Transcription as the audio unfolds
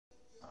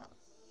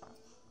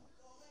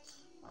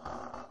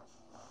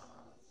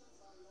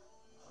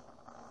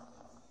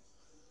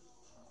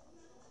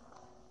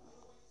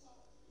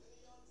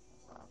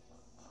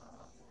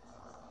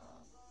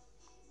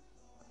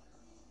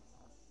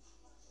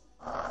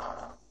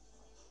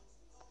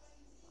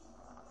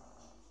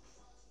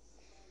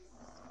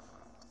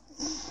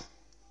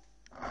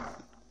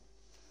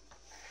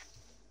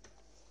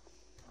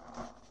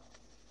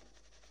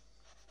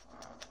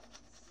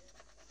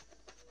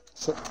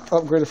So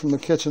upgraded from the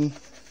kitchen,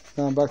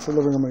 now I'm back to the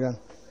living room again.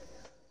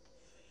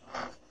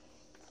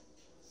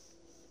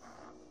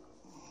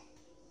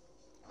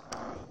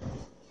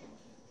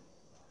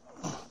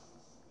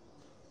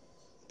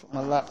 Put my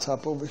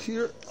laptop over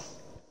here.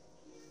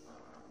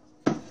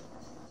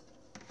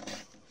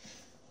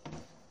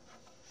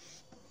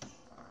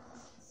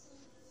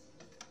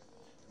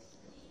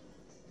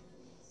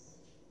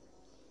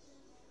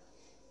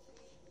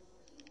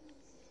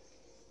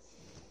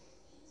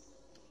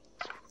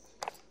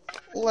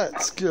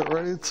 Let's get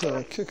ready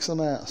to kick some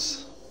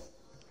ass.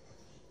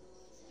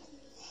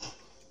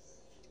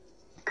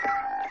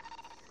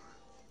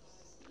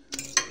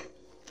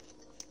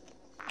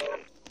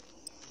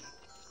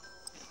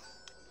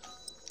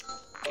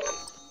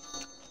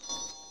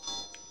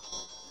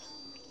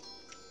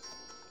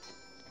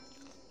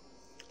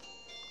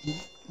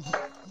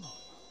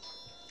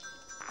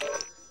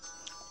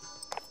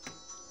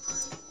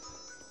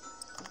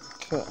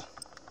 Okay.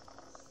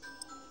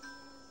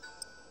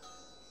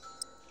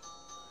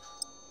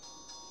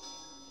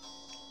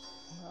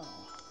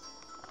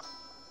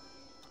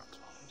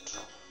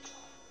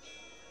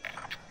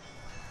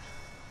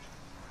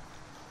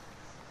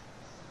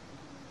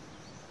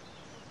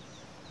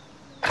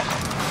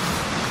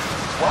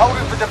 We're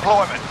holding for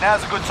deployment.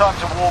 Now's a good time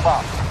to warm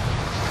up.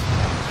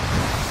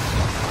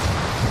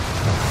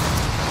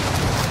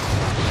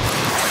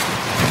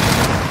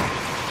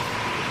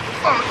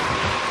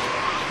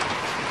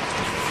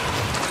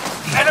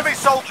 Enemy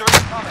soldier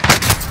incoming.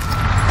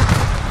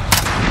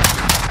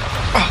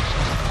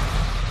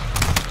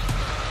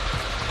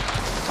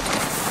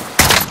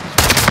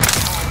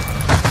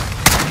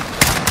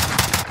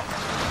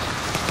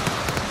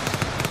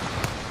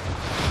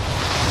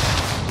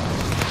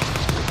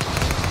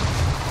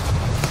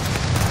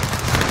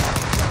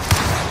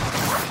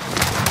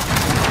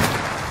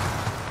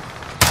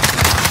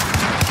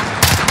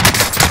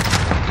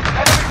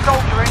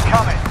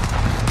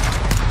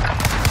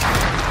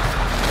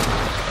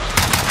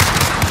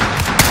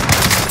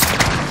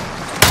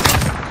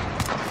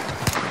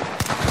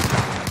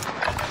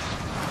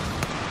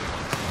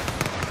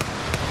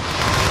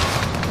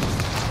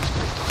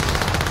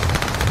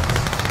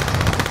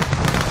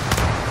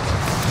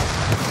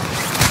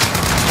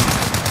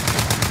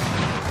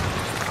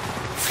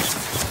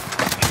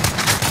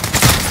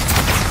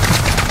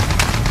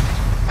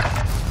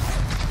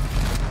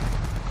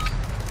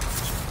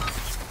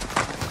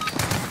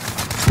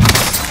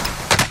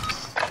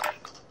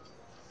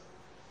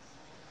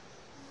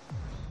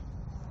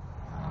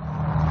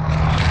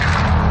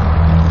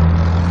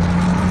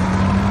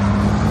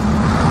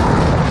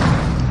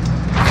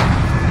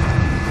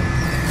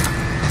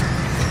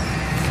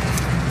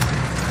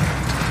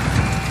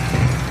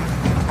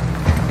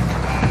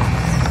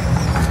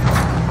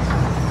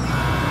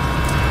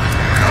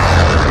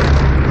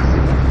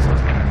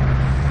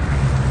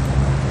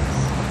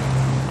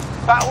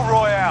 Battle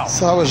Royale.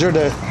 So how was your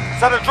day?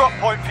 Set a drop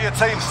point for your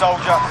team,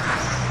 soldier.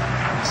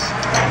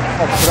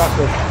 Oh,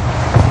 productive.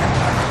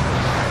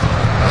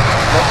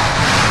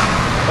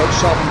 Out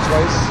shopping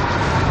twice.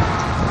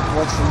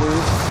 Once to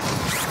move.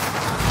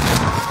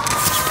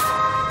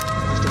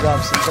 Just to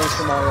grab some things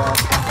for my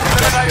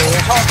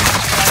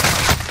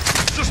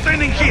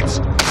Sustaining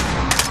hits.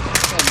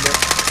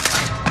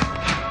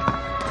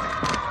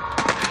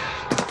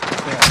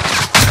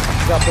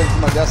 Got things from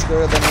my desk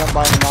area, then went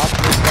by and knocked.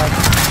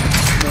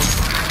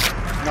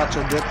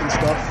 Nacho dip and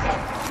stuff.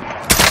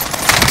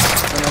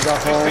 And I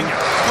got home.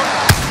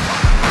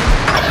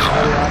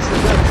 I said,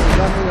 yeah, you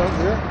got me out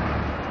here.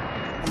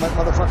 I'm like,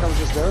 motherfucker, I was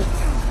just there.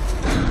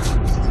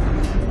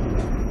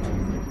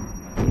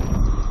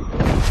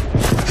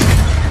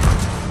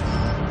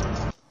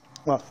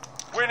 What?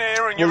 Win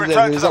here and you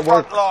return to the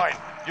front line.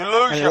 You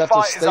lose, your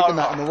fight is over.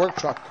 That in the work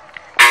truck.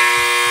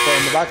 So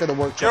in the back of the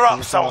work truck. You're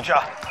up,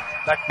 soldier.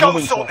 Now go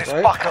sort this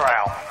fucker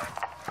out.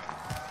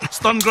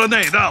 Stun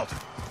grenade out.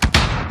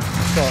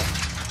 So,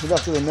 we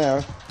left it in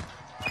there. Go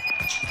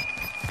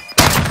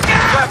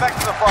back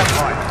to the front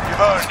line. You've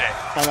earned it.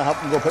 And I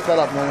helped him go pick that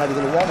up, and then I had to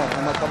go to Walmart.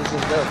 I'm like, I was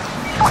just there.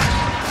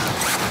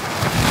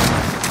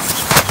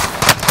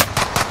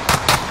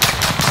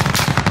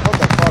 What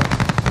the fuck?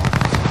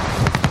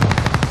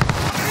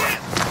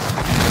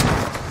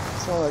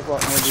 It's only like,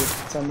 what, maybe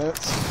 10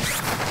 minutes?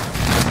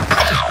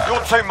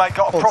 Your teammate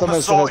got a proper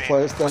sorting.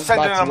 We're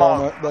sending them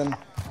on. Then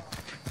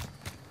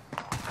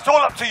it's all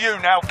up to you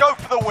now. Go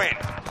for the win.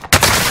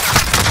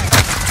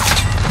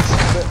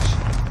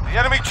 The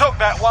enemy took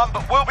that one,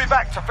 but we'll be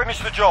back to finish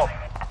the job.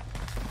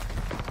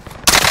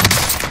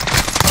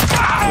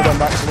 We're going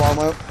back to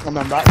Walmart, and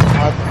then back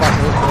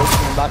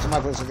to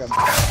my place again.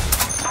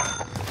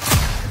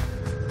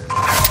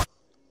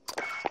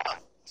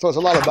 So it's a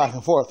lot of back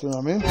and forth, you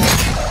know what I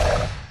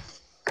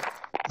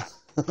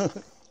mean?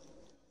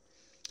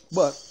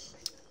 But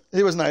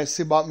he was nice.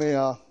 He bought me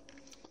a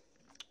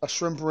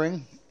shrimp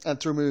ring and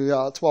threw me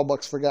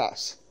 $12 for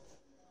gas.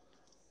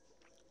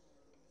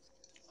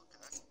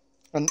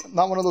 And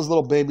not one of those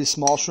little baby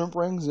small shrimp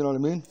rings, you know what I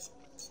mean?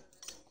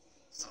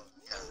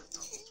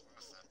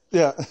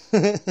 Yeah.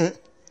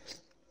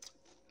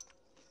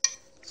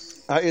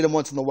 I eat them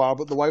once in a while,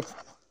 but the wife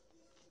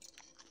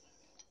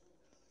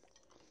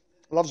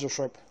loves her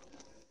shrimp.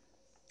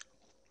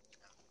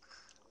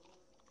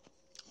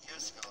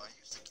 Years ago, I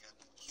used to get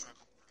shrimp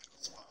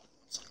once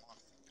a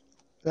month.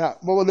 Yeah,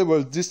 well, they were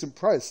a decent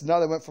price. Now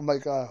they went from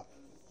like $8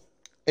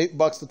 to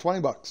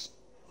 $20.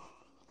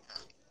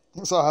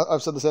 So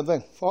I've said the same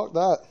thing. Fuck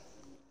that.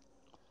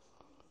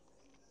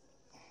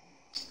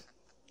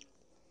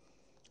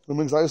 It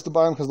means I used to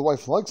buy them because the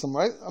wife likes them,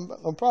 right?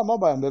 No problem. I'll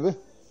buy them, baby.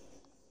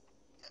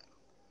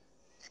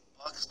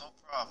 $8, no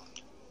problem.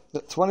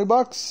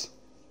 $20?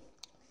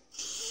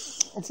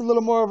 It's a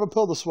little more of a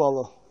pill to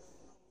swallow.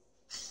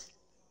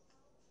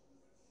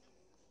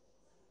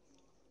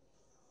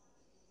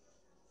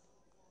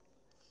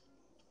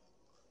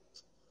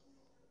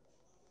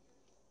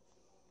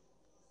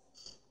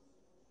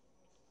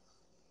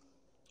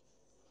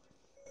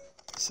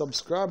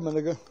 Subscribe, my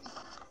nigga.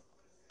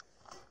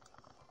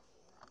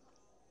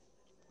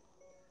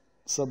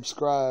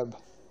 Subscribe.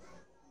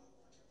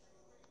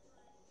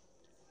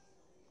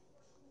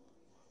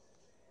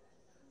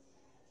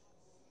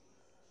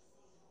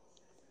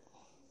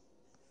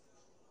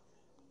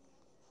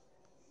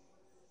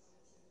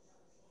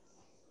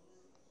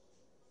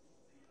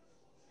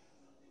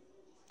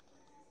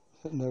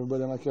 Hitting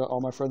everybody on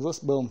all my friends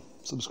list. Boom.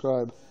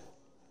 Subscribe.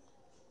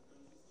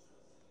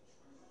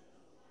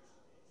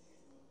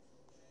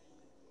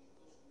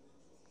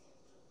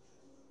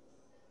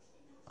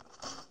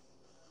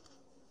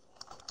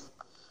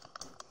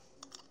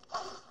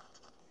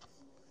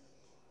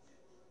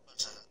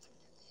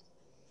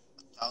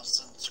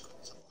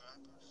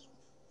 Subscribers?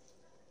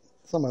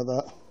 Something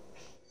like that.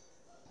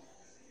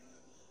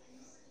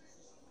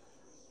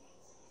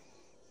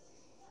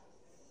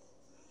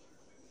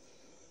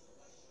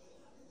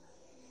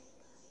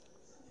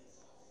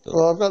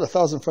 Well, I've got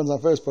 1,000 friends on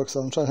Facebook, so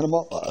I'm trying to hit them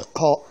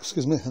all.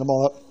 Excuse me, hit them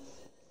all up.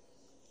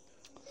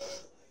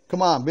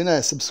 Come on, be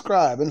nice,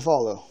 subscribe and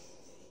follow.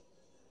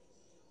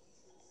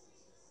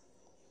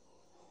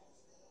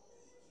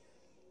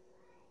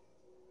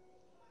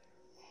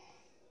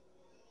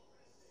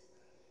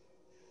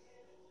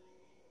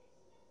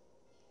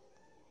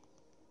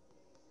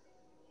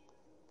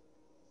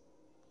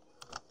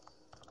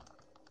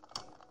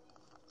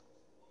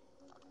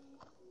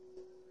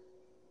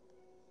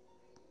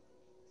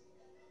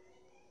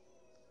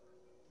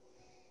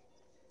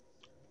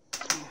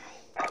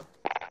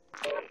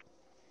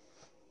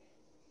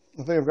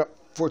 I think I've got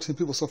 14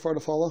 people so far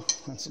to follow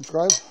and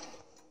subscribe.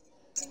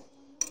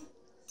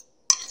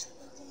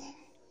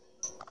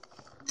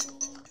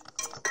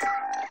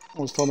 I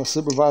was telling my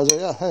supervisor,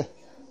 yeah, hey,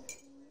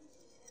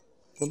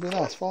 don't be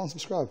nice, follow and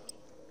subscribe.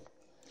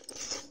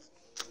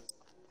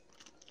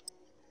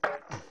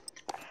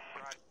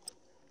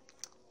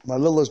 My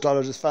littlest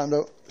daughter just found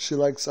out she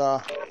likes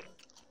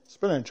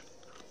spinach.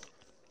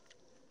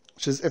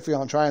 She's iffy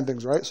on trying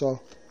things, right?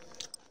 So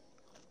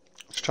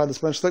she tried the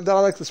spinach. She's like, Dad, I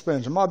like the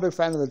spinach. I'm not a big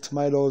fan of the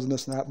tomatoes and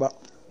this and that, but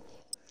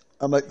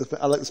I like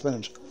the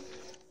spinach.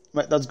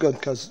 Right, that's good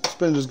because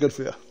spinach is good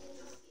for you.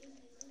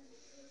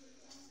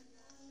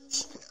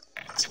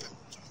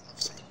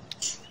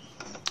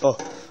 Oh,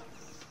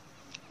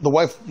 the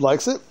wife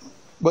likes it,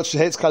 but she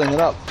hates cutting it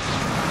up.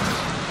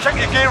 Check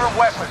your gear and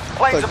weapons.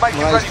 Planes Like, are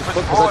making ready for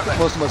I deployment. put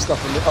most of my stuff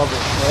in the oven.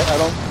 Right? I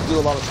don't do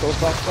a lot of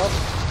stovetop stuff.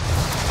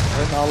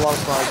 Right now, a lot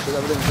of fried shit.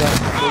 Everything's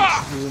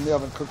done in the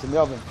oven, cooked in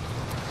the oven.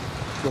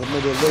 With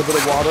maybe a little bit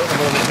of water and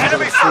whatever.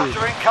 Enemy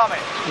soldier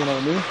incoming. You know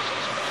what I mean?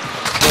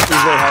 But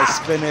usually has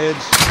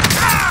spinach,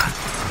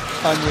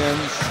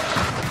 onions,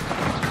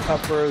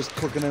 peppers,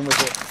 cooking in with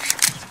it.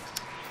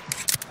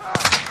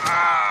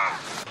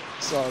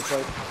 So it's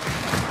like,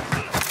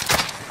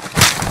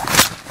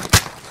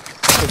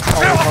 it's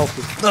all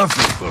healthy.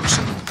 Nothing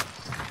personal.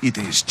 It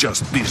is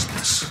just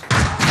business.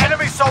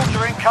 Enemy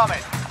soldier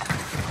incoming.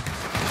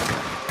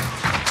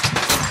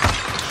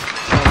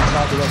 So I'm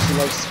happy that she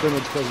likes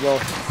spinach as well.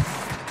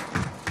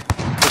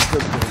 It's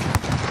good for her.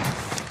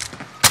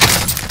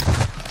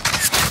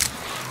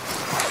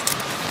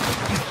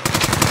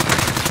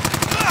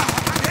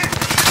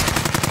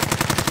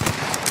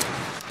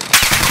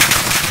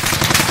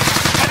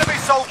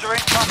 Soldier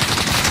incoming.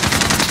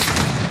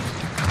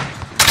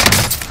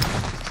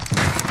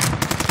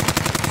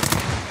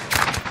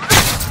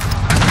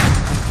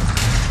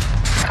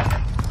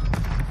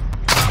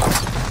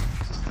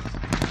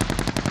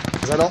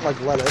 Because I don't like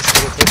lettuce, so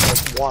it tastes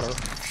like water.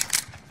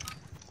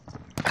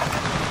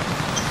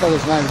 Because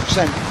it's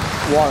 90%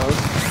 water.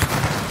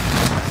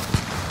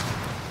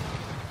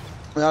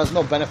 Now, there's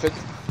no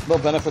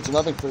benefits or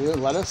nothing for you.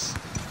 Lettuce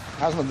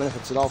has no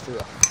benefits at all for you.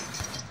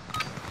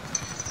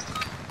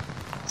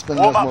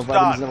 Warm up's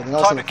done.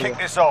 Time to kick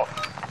this off.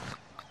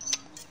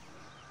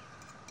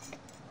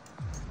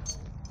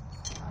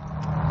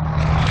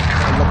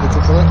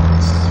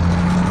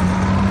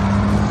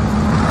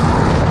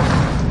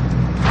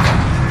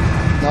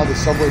 Now the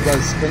Subway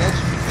does spinach.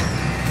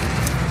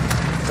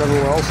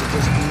 Everywhere else it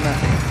just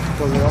nothing.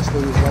 Everywhere else they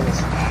use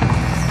lettuce.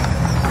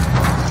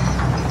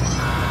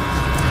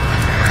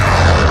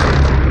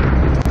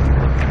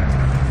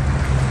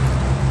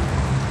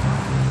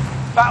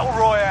 Battle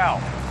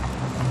Royale.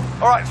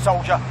 Alright,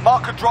 soldier,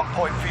 mark a drop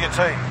point for your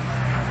team.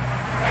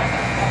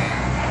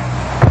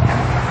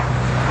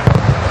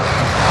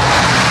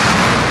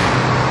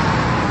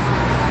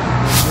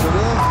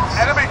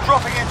 Enemy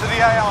dropping into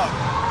the AO.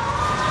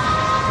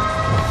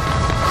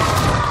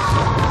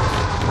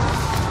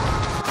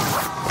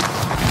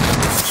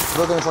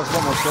 Building is like a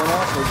lot more show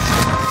now.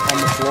 It's on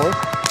the floor.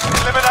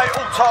 Eliminate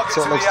all targets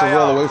So it in likes the to AO.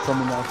 roll away from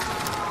me now.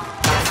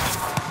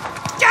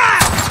 Yeah.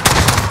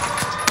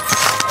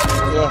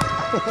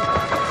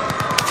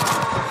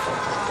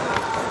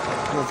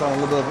 It's on a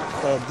little bit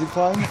of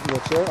decline.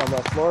 Look there on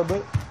that floor a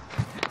bit.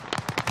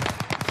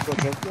 So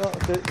it's like, yeah,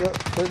 okay, yeah,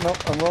 wait, no,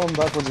 I'm rolling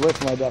backwards away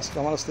from my desk. I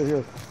want to stay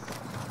here.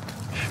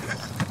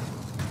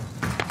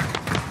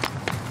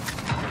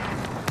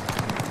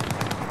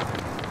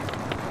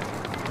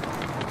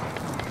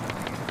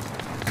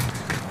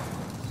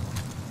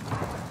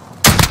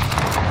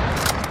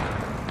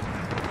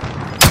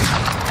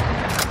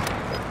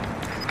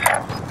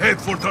 Head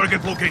for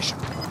target location.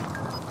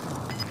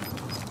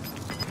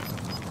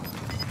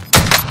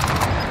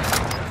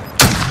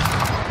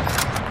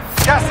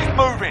 Gas is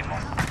moving.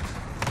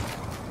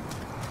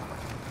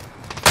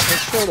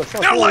 Sure the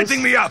fuck They're is.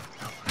 lighting me up.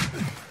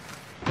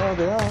 No,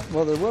 they aren't.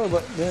 Well, they were,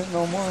 but they ain't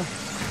no more.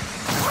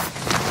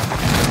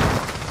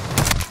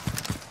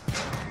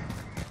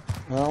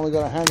 I only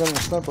got a handgun and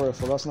a sniper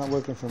rifle. That's not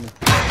working for me.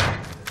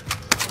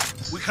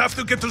 We have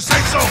to get to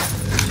safe zone.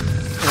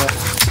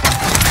 Yeah.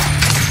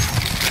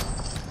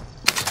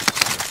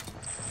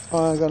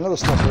 I got another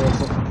sniper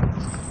rifle.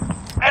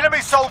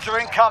 Enemy soldier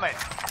incoming.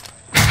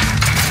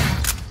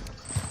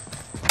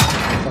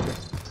 Okay.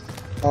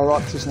 I'll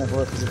rock 2 sniper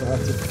rifles if I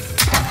have to.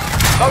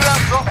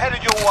 Loadout drop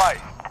headed your way.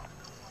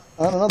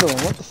 And another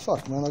one. What the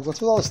fuck, man? Like, what's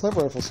with all the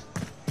sniper rifles?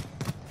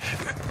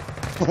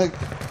 Like,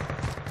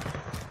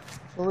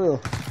 for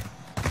real.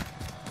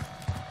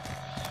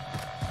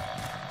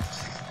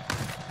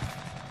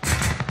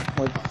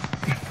 Like,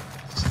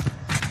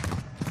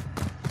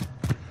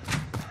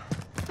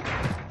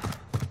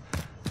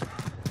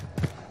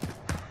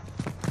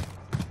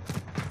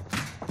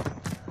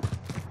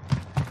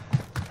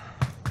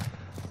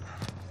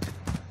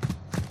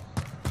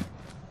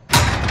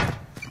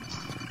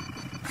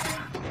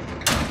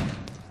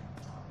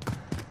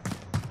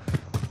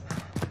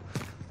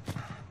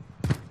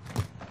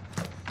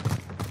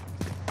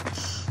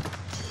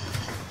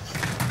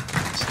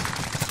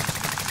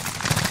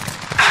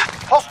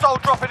 Hostile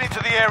dropping into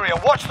the area.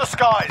 Watch the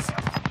skies.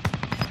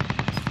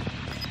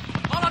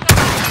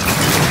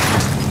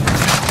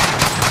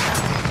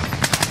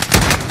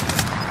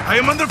 I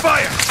am under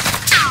fire.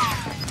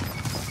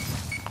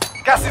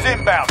 Gas is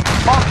inbound.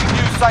 Marking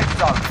new safe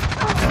zone.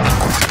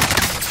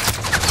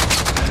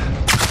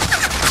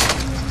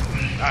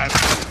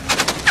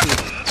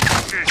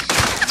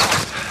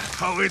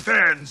 How it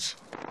ends.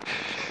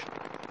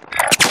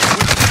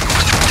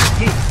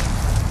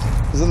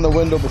 he's in the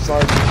window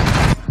beside me.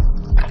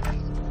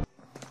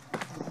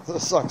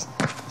 This sucks.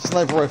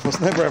 Sniper rifle,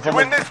 sniper rifle. You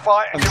win this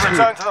fight and you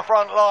return to the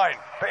front line.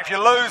 But if you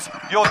lose,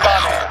 you're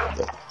done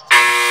here.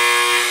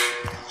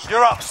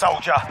 You're up,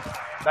 soldier.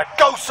 Now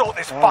go sort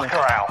this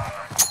fucker out.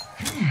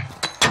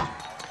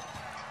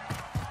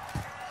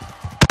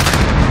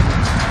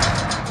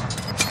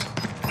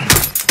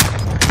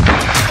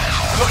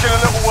 Looking a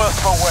little worse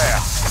for wear.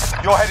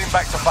 You're heading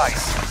back to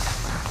base.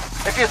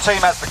 If your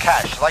team has the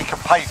cash, they can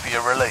pay for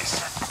your release.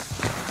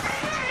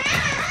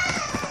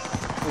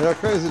 You're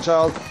crazy,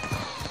 child.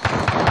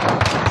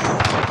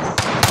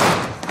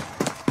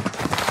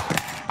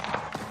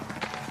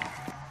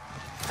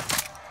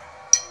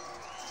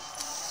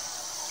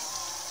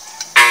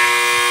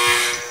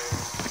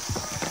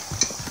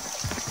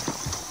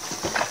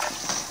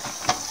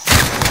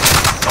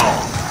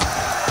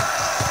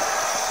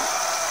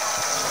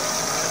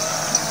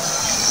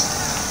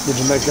 Did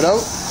you make it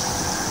out?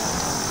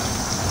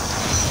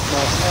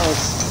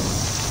 Nice.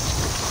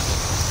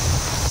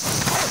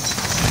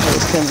 I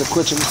just came to the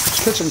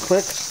kitchen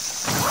quick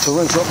to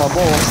rinse up my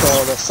bowl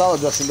so the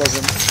salad dressing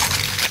doesn't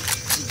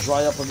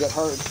dry up or get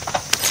hard.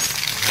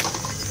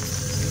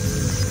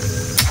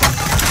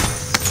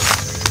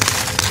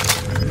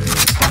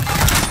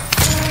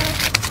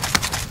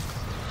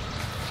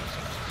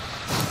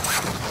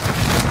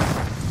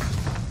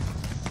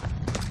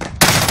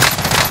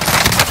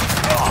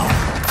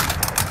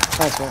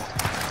 Nice one.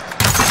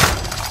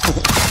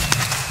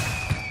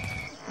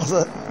 I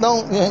said,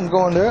 no, you ain't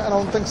going there. I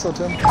don't think so,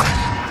 Tim.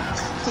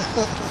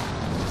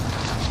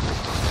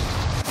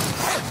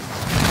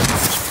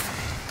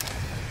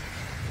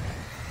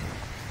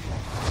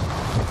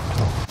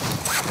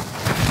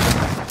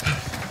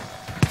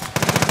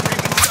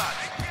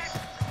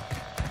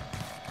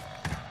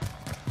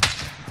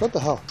 What the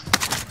hell?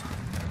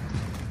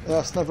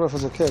 Yeah, sniper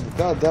rifle's okay, but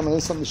god damn it, I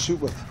need something to shoot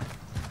with.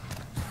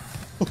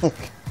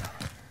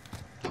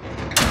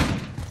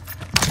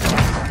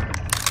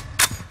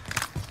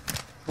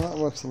 Well, that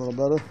works a little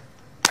better.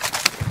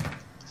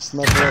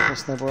 Sniper rifle,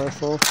 sniper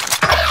rifle.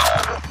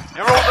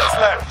 You're all that's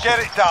left. Get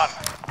it done.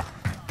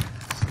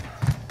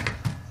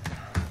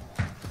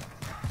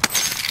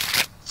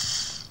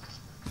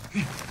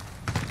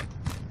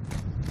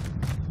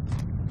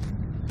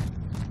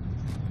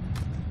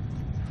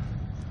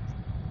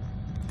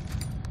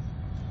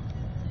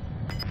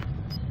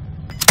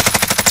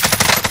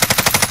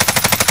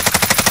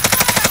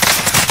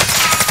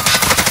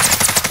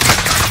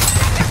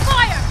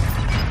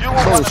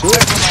 Oh shit.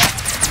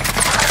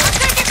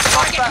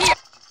 Target here.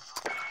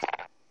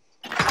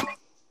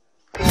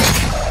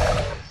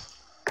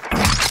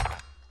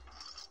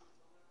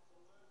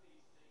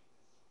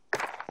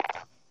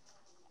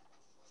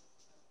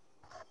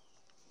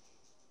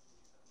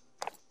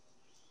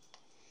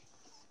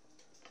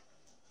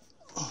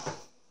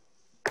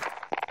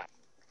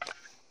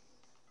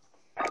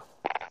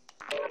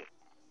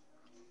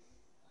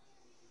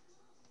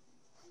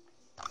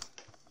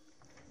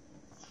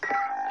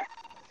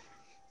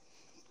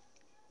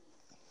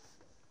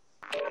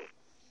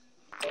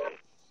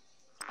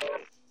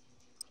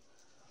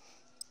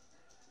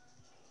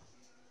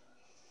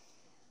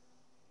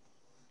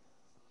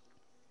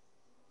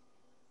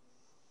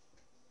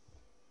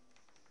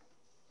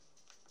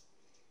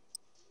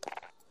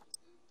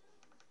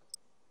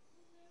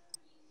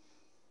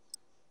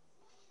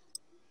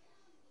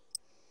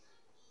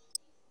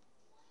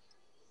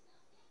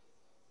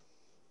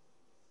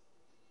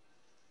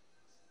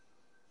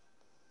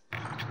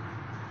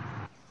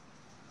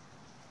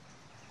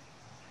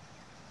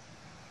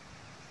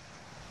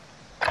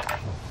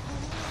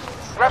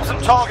 Grab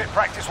some target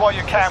practice while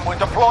you can. We're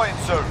deploying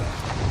soon.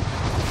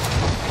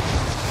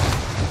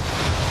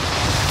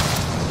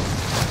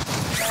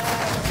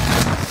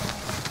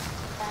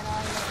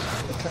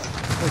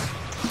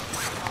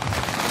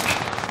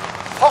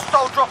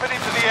 Hostile dropping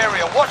into the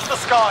area. Watch the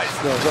skies.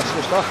 Yeah, that's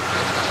the stuff.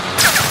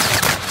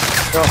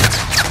 Yeah.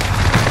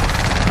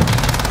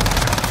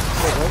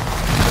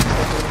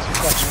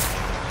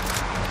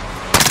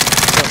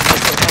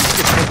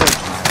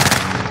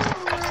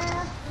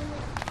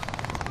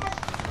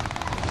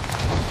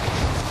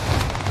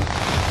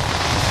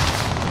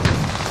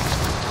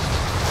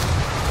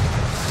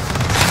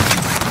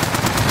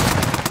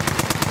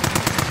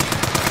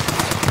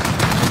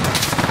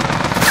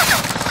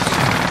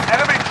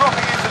 Enemy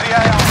dropping into the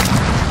AR.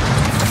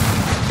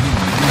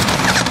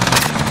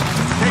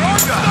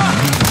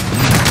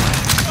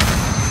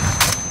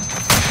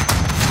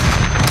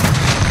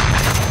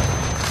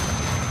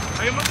 I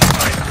am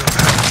alive to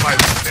have my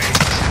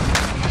revenge.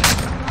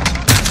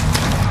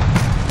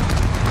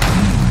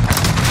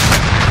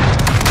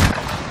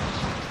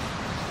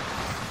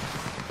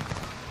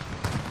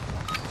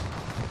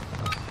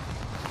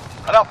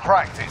 Enough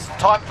practice.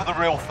 Time for the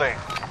real thing.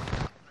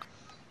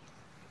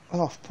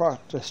 Enough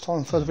practice,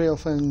 time for the real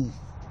thing.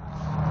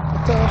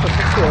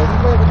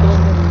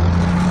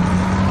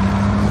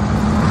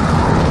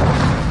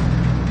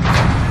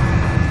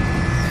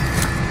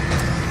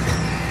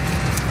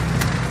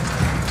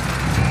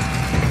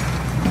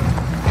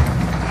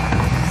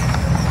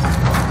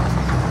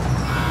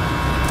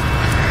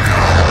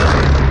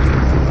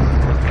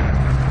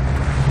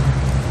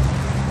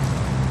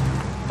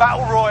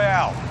 Battle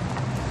Royale.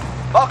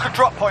 Mark a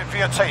drop point for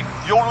your team.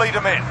 You'll lead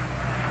them in.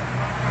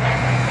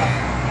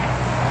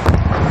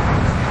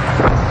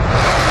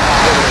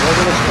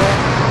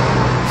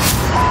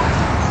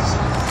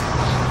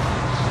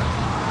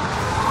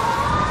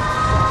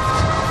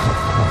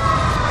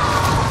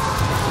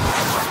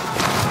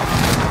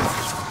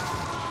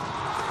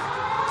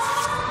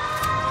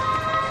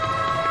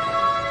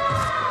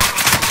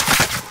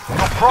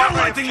 Your primary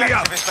lighting me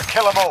up. objective is to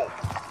kill them all.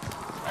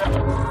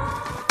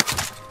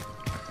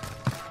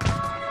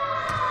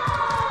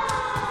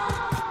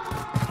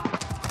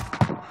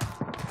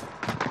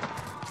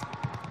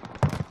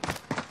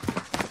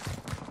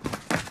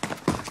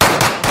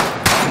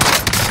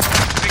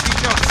 Taking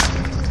shots.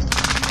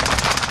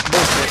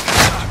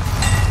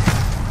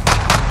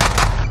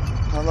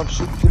 I love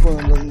shooting people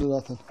and it doesn't do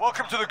nothing.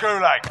 Welcome to the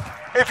Gulag.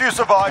 If you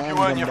survive, you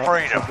earn your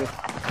freedom.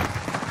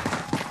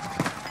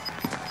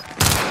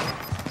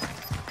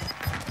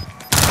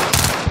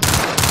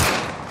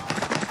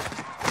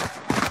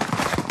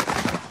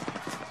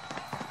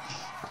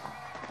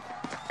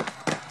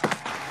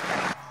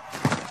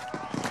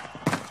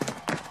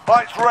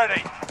 Fight's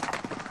ready.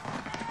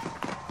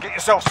 Get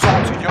yourself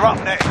sorted. You're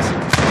up next.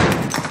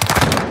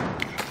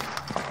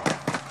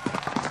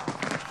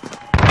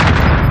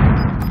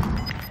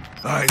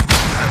 I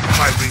will have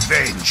my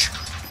revenge.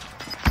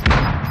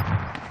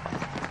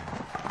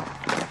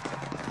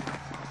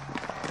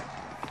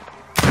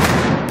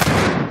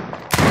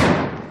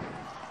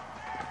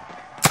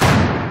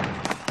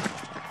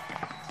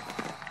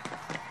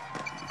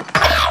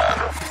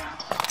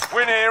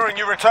 Win here and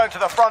you return to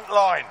the front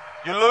line.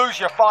 You lose,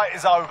 your fight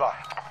is over.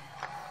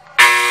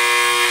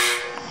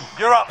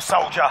 You're up,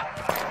 soldier.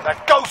 Now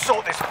go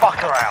sort this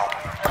fucker out.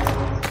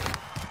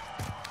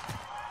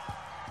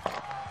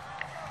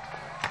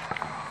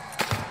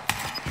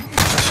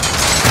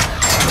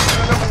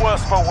 A little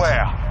worse for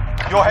wear.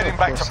 You're heading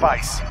back to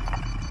base.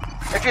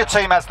 If your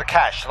team has the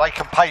cash, they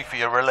can pay for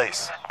your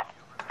release.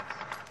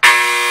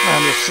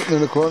 I'm just sitting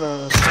in the corner.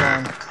 That's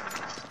fine.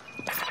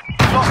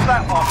 Lost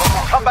that one, but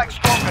we'll come back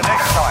stronger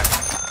next time.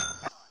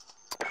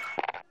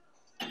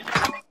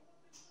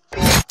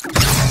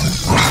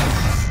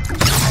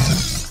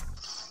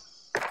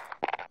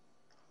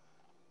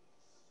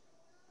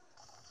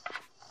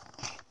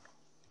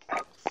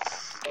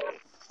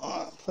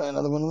 Play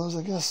another one of those,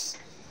 I guess.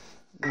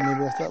 And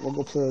maybe after that we'll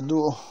go play a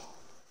duel.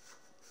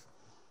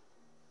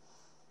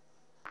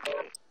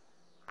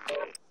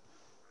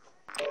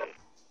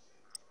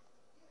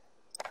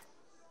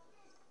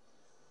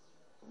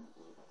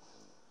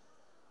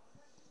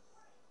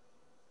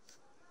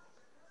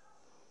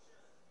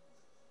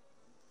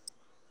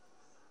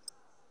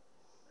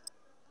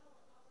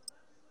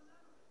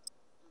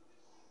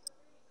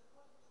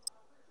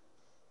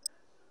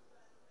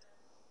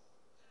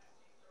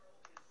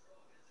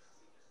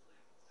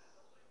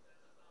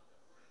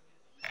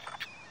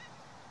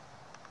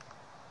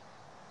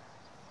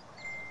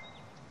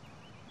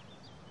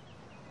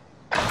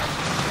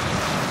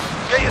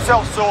 Get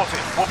yourself sorted.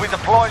 We'll be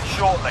deployed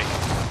shortly.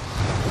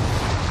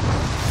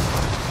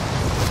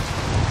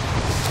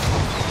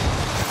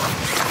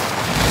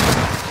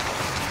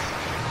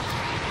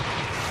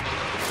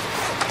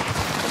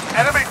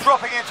 Enemy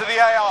dropping into the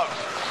AO.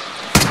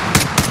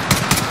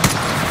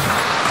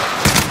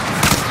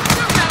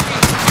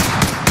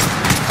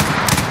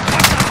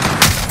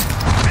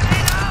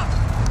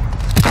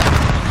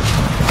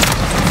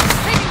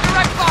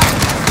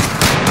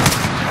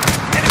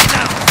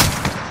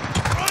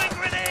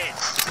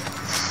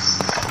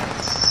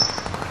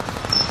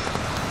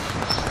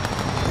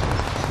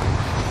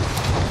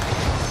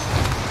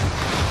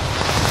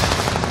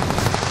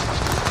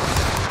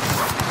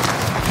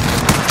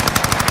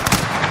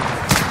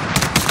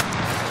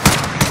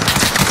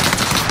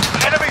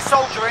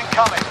 Soldier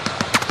incoming.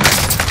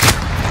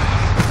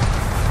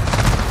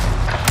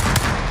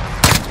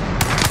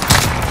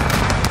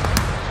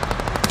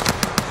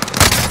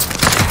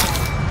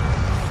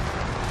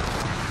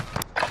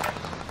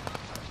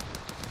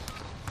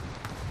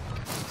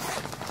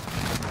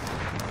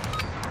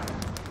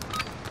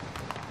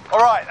 All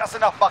right, that's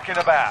enough fucking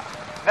about.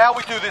 Now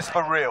we do this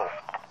for real.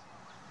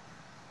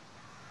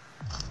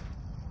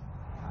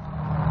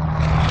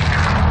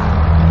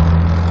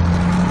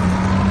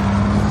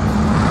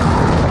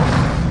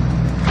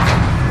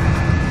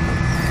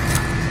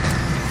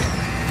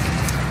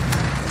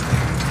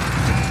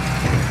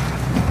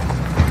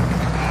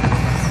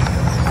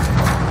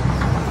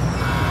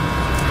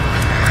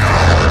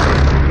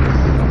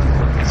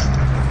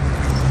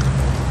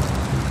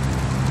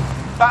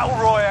 Battle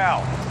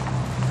Royale.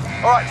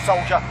 All right,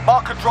 soldier,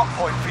 mark a drop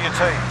point for your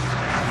team.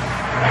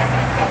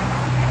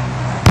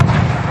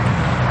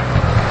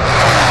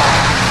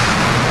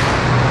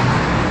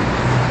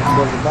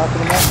 Go to the back of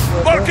the map.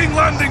 Right Marking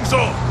landing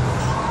zone!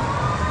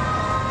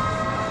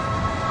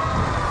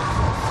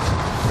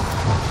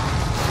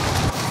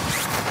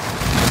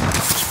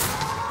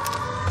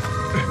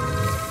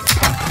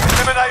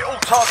 Eliminate all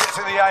targets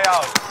in the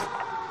AO.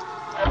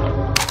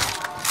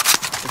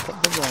 Pick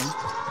up the gun.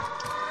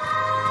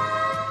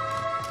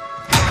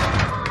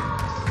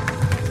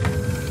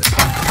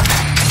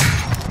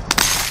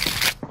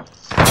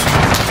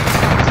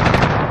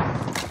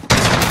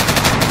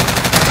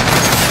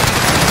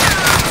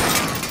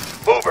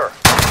 Mover.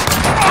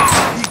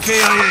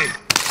 EKIA!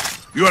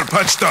 You are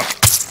patched up.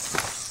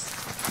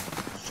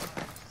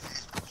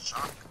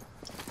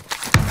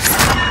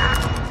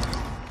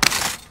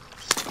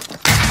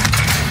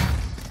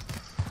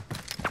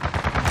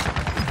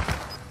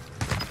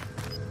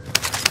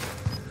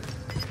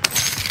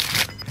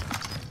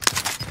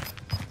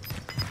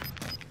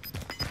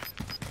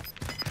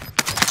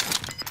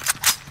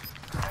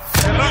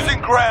 You're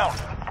losing ground.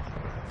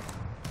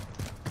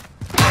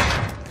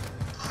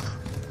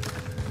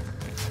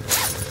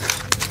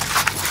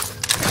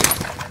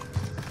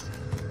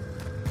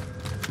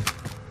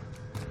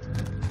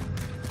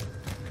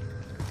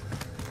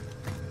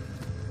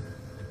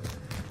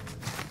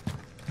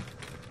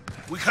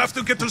 We have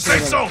to get to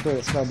safe zone. Okay,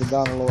 it's gotta be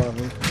down a lower, I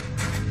think.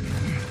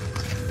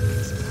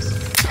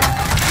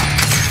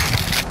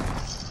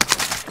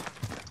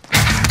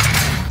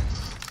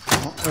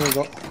 Oh, there we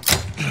go.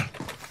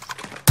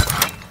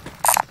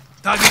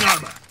 Tagging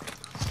armor.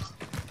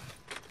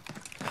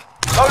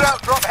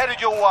 Loadout drop headed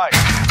your way.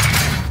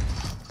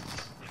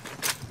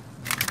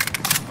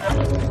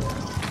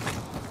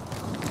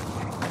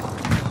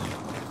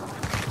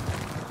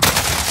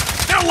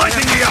 They're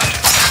lighting me up.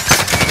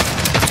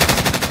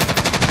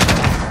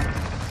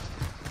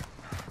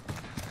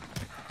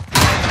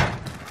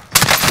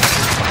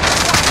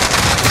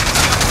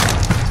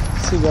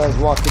 See guys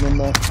walking in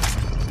there.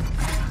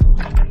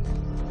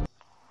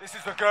 This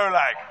is the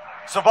Gulag.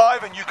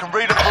 Survive and you can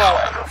redeploy.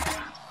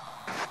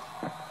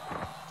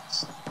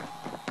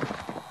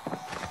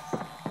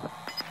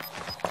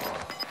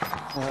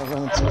 I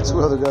ran into two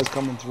other guys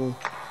coming through.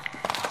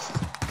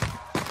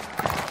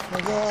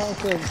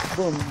 Okay,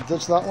 boom,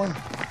 ditch that one.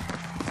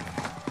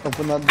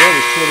 Open that door,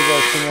 there's two other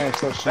guys coming out.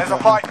 So There's a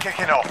fight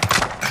kicking off.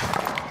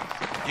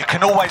 You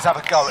can always have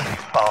a go at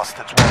these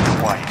bastards while you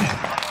wait.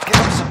 Give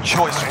them some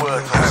choice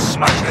words or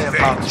smash their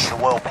buns in a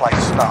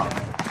well-placed stun.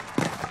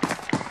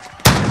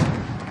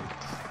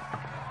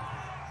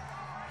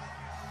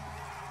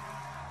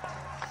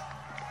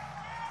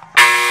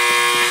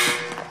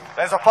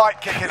 There's a fight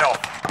kicking off.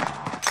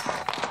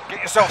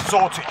 Get yourself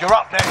sorted, you're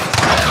up next.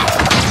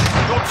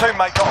 Your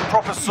teammate got a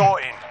proper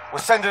sorting. We're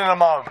sending them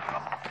home.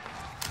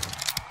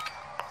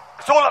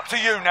 all up to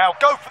you now.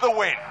 Go for the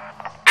win.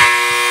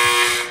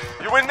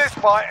 You win this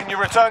fight and you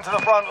return to the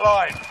front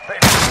line. But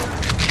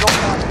if you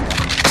lose,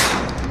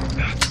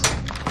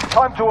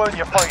 time to earn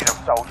your freedom,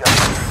 soldier.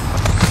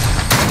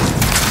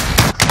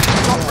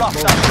 Got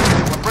roughed up.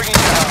 We're bringing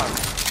you home.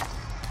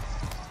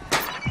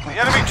 The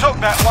enemy took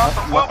that one,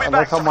 but we'll be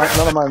back to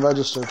none of mine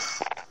registered.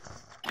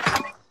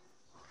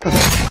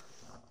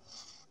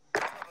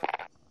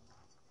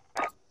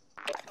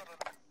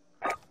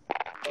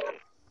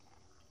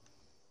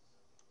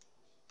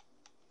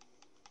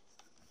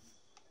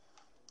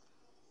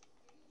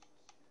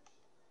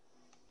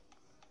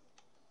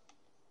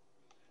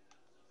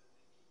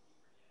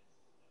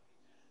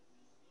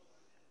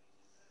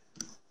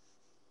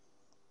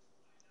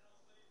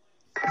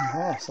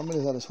 Oh,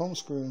 somebody's at his home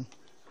screen.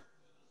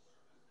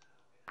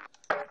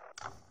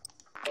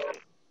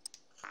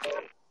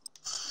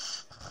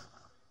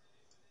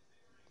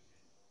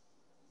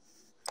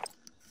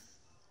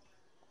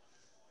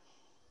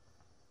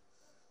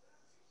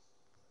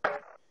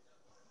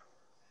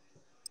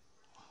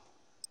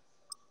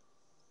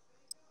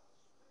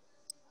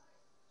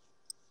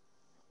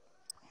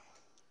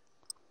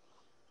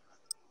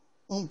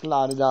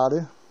 Bloody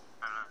daddy.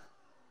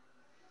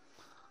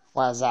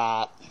 What's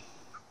that?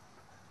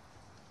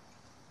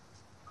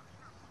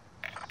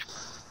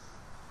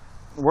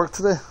 Work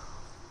today?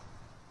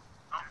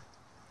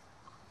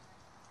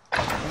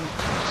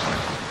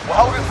 We're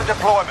holding for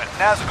deployment.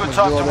 Now's a good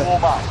time to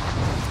warm up.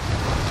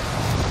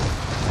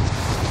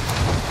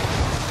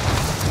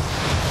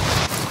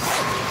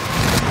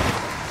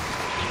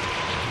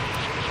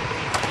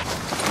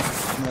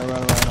 Yeah,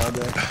 run around all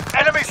day.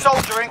 Enemy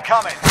soldier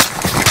incoming.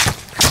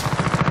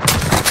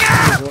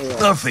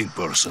 Nothing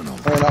personal.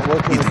 Oh, not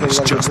working. It is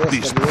just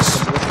business.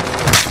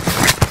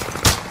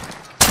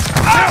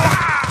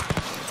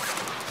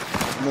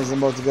 As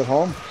I'm about to get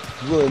home,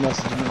 really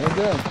messaging me. Hey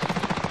Dan,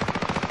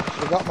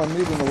 I got my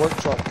meat in the work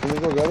truck. Can we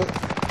go get it?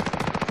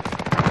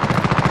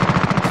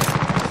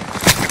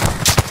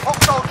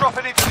 Hostile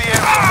dropping into the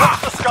area.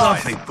 Watch the sky.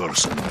 Nothing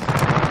personal.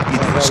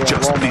 It is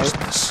just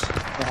business.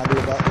 How do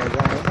you get that?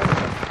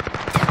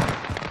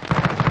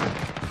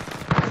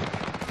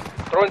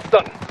 Throwing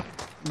stun.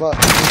 But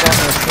we got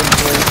my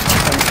simply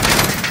and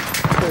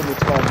paid me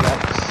 $12.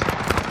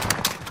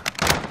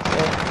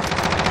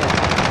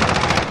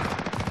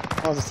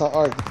 I was just thought,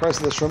 alright, the price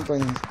of the shrimp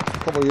ring a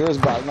couple of years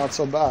back, not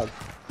so bad.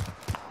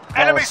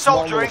 Enemy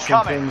soldier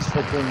incoming.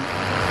 Freaking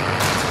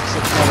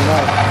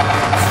 $6.99.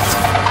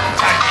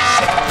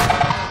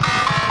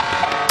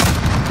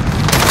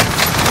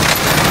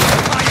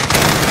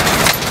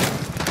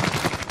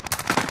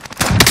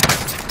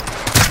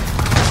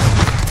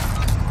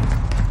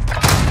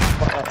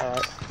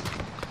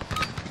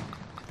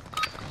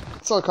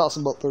 So it cost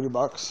them about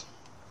 $30.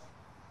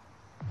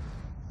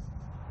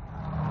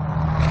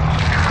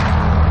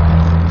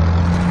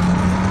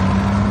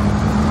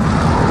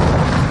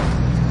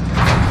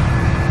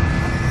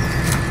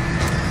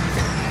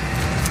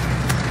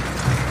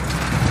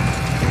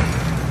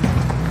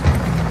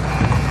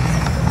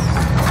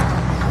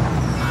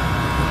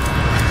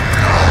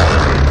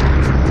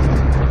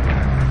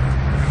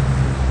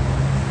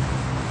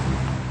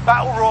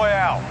 Battle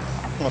Royale.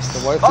 What's the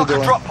wifey Mark a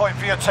doing? drop point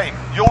for your team.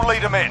 You'll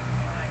lead them in.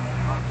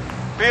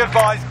 Be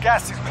advised,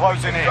 gas is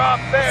closing in.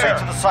 Proceed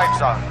to the safe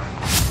zone.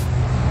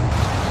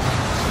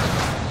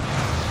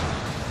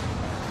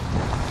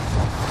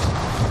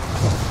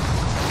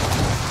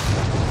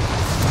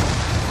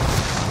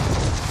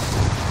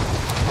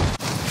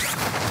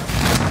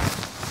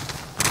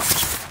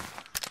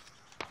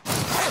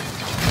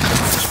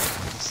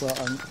 So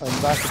I'm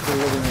back at the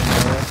living room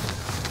area.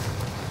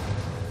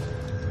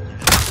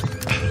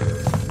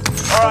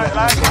 Alright,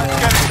 lads, let's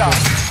get it done.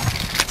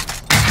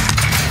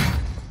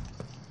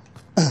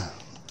 I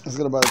was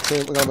gonna buy the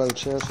table. We gotta buy the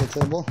chairs for the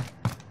table.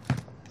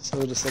 So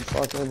we just said,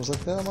 fuck it. I was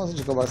like, yeah, I might as well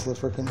just go back to the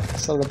freaking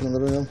set it up in the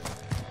living room.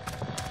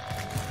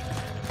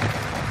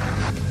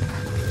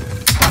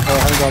 Oh, I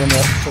haven't got him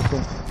yet.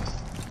 Freaking.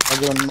 I'll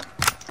get him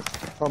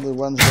probably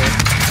Wednesday.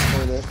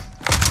 Friday.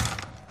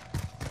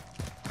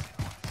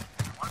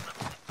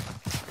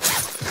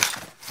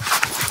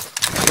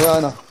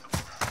 Yeah,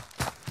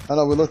 I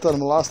know. We looked at him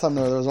the last time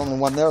there. There was only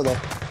one there though.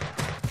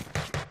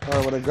 Or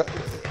I would have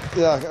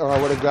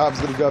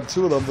grabbed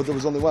two of them, but there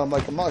was only one. I'm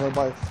like, I'm not gonna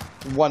buy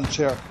one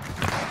chair,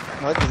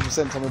 right? Because the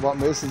same time we bought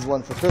Mason's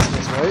one for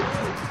Christmas, right?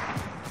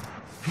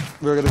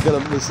 We were gonna get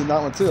him Mason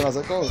that one too, and I was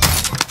like, oh.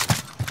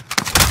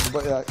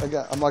 But yeah,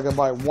 again, I'm not gonna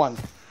buy one.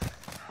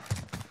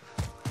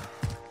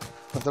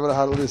 If they would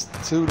have had at least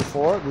 2 to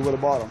 4, we would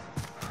have bought them.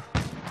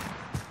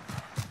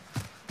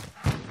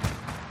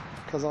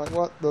 Because I'm like,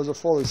 what? Those are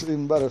full. It's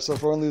even better. So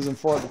if we're only using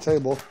 4 at the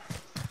table,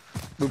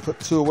 we put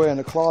 2 away in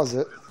the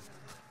closet.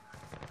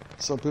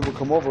 So people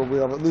come over, we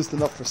have at least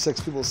enough for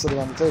 6 people sitting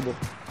on the table.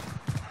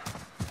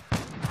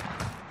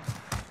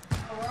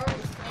 We're already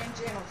in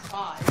channel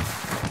 5.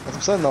 That's what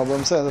I'm saying though, but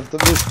I'm saying if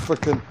at least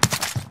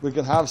we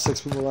can have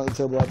 6 people around the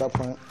table at that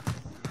point.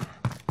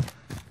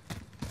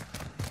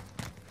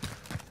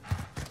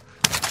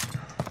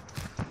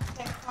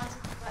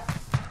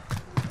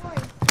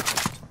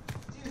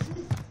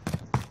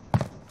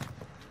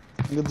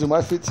 You gonna do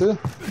my feet too?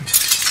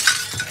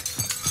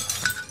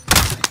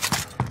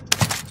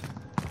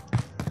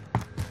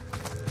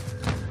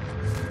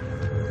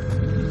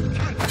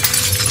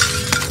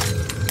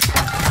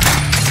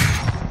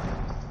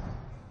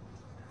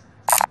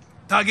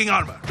 Tagging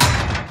armor.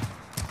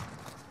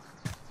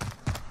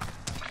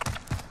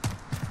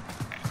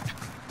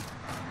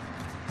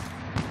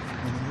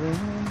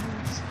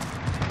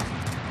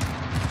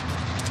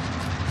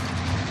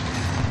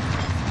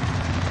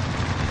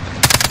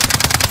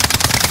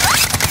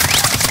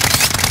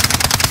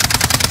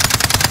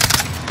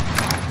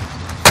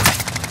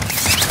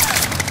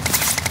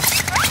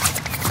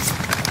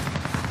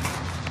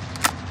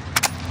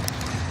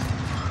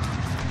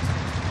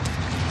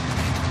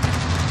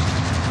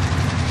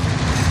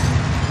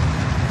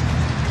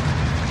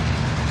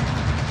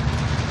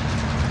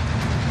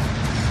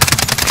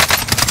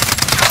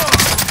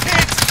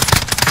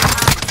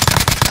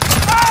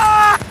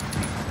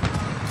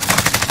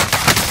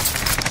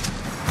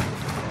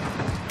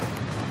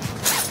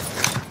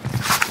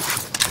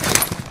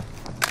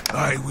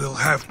 I will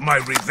have my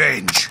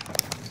revenge.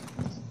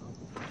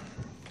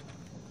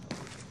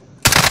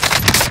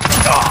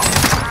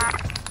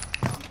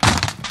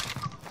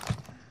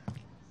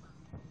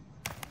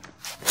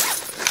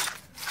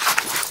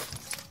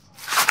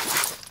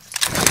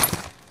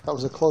 That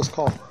was a close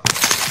call.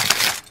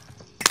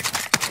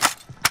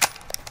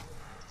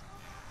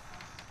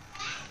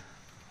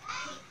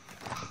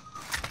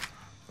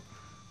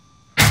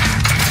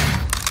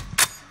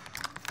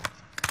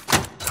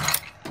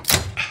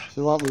 If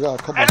you want, we got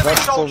a couple of Enemy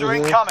vests over soldier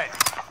here. incoming.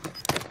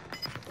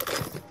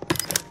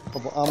 A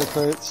couple ammo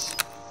crates.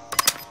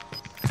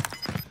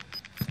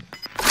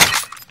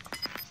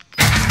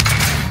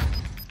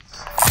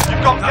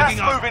 You've got Tagging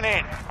gas up. moving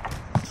in.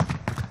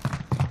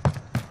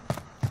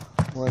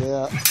 Where they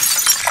at?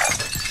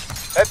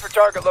 Head for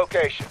target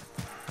location.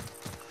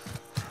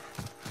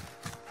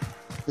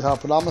 You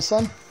hopping on, my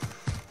son?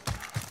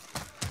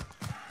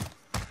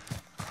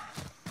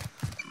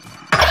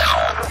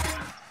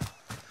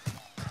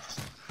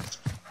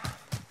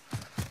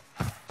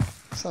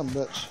 Some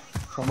bitch.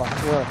 From like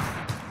where?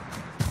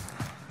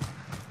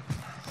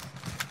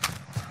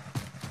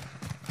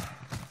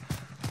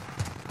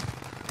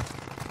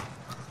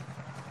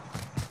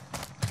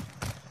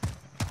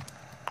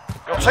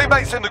 Your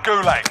teammates in the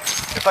gulag.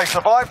 If they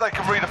survive, they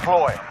can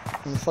redeploy.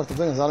 And the fuck the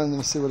thing is, I didn't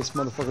even see where this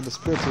motherfucker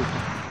disappeared to.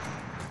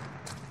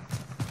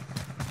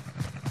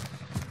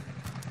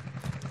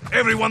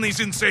 Everyone is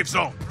in safe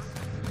zone.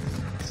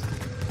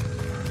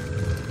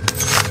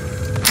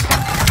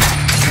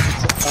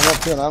 I'm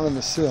up here and I don't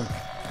even see him.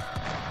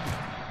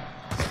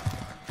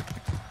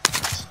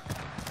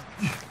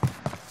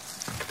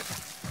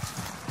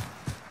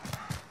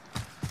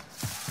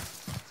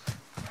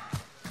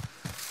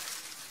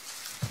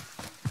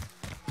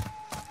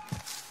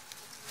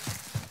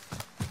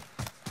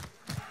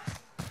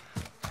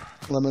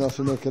 Let me know if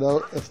you make it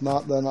out. If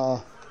not, then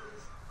I'll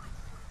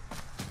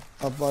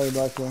buy you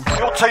back in.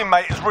 Your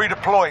teammate is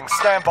redeploying.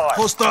 Stand by.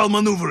 Hostile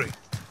maneuvering.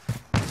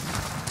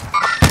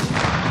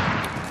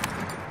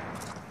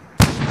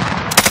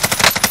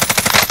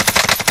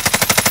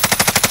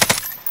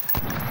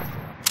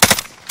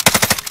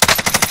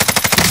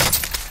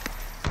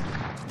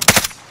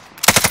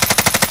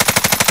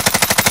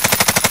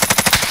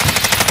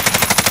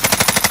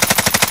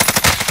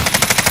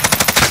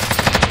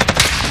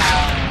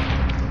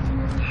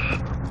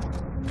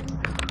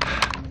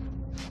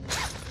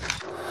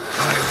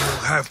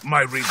 Have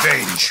my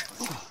revenge.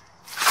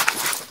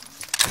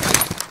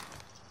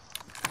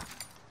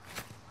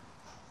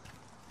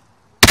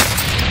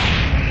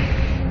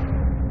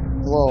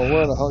 Whoa,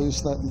 where the hell are you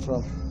sniping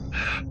from?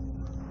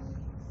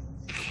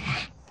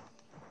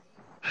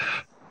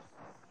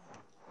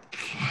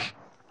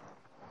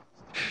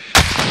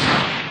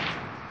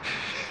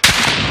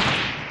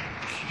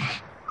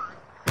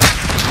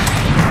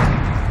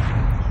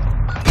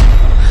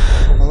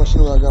 I wish I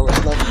knew where that guy was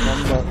sniping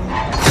from, but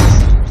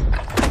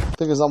I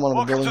think it's on one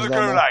of the Welcome to buildings the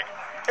down there.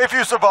 gulag. If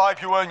you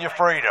survive, you earn your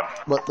freedom.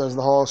 But there's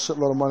the whole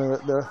shitload of money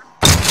right there.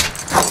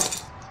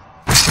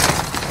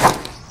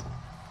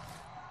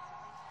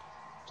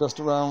 Just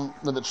around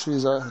where the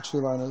trees are, the tree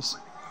line is.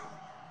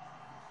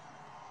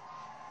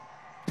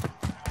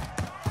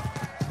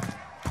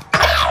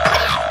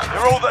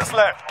 You're all that's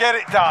left. Get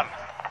it done.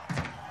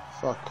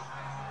 Fuck.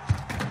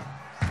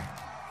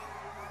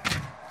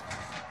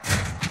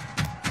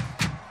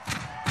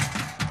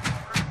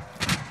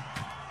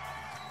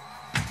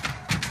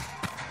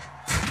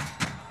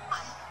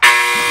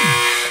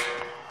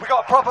 We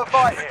got a proper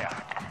fight here.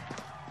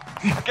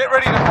 Get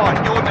ready to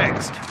fight. You're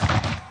next.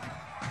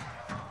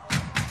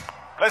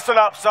 Listen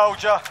up,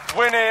 soldier.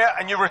 Win here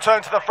and you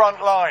return to the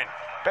front line.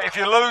 But if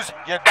you lose,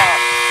 you're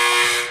done.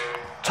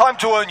 Time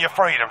to earn your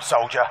freedom,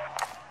 soldier.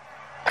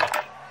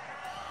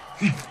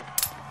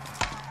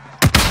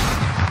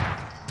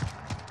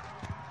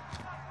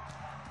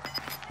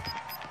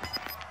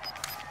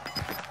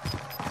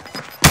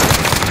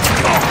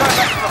 Go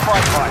back to the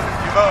front line.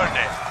 You've earned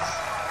it.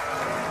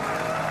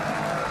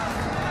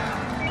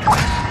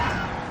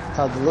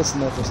 had to listen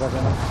there for a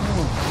second.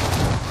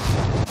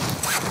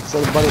 So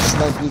everybody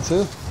snipe you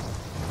too?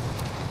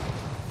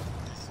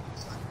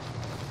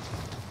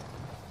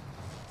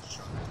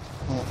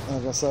 Oh,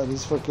 like I said,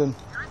 he's freaking...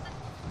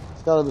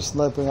 He's gotta be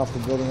sniping off the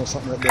building or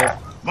something right there.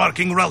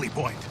 Marking rally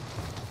point.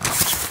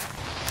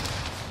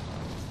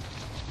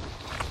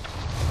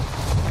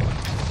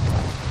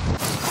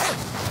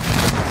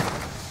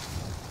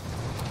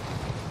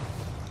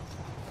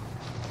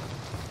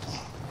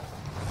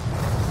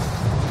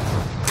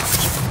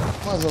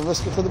 Might as well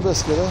risk it for the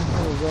biscuit, eh?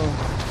 There we go.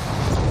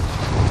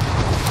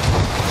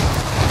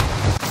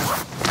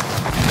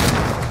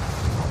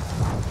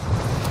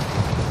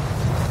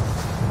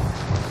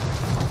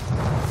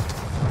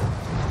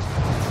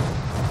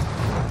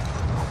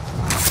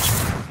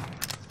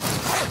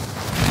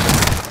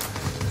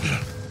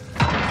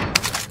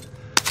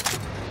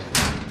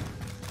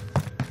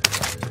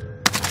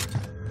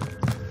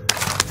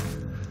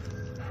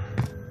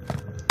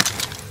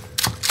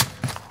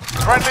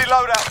 Friendly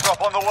loadout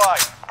drop on the way.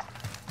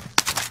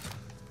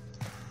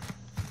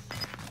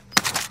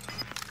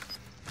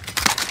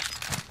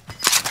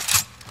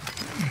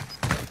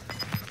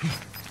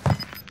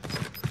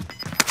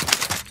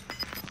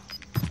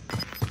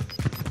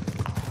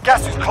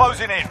 Gas is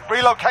closing in.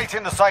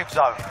 Relocating the safe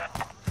zone.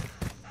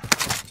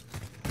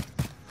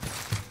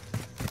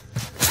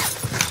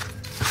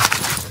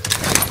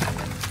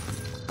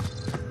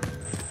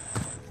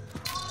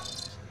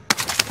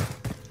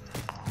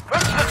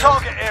 Move to the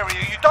target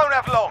area. You don't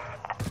have long.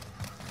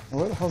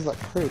 Where the hell's that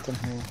crate in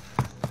here?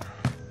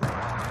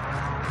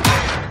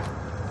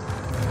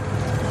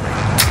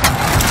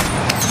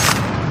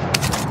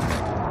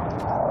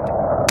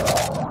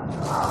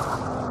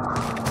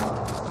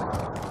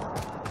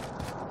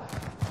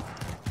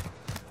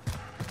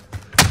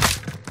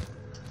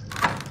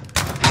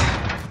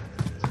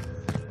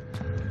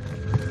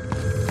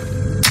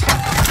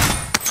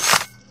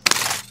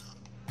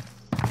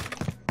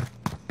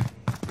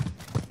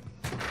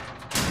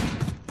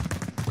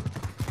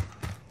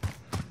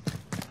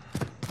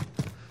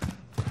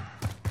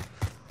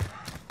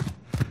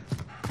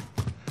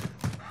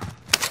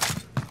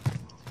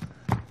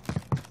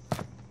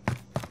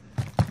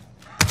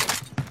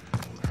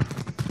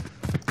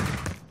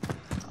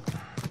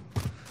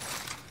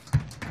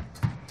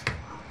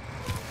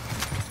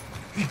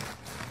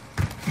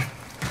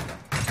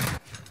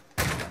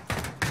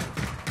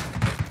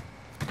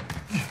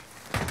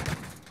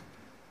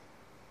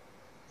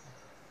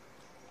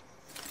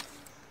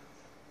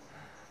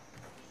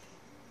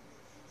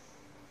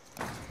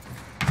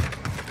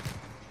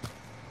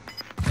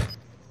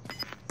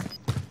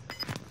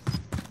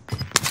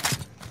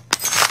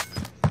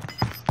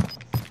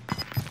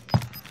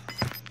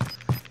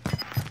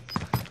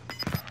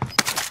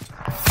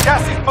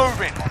 Gas is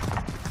moving.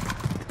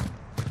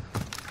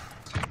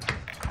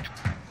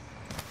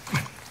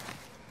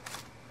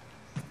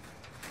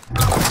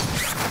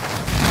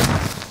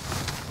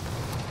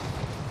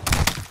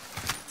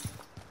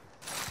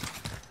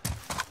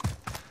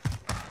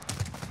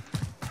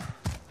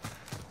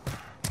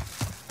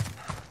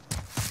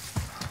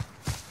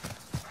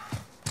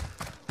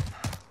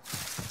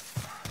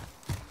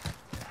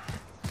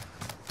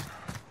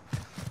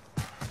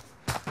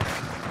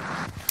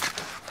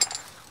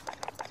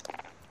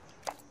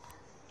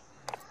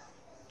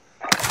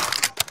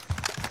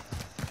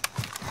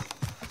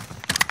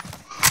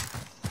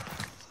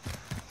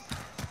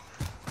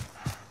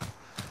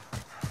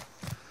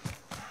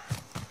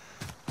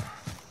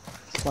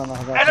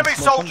 Enemy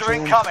soldier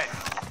incoming.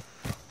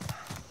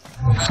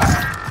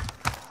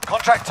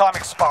 Contract time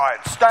expired.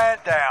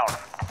 Stand down.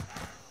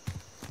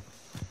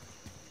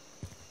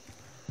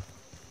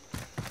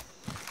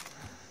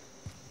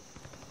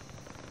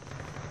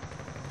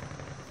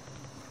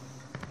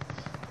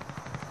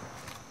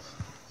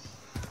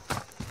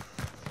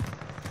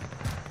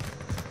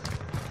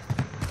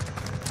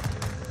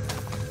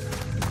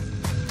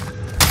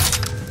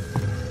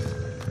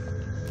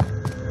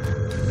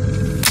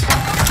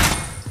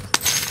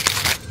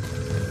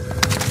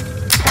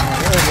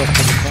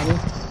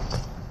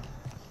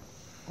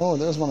 Oh,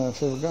 there's one of my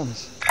favorite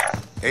guns.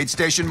 Aid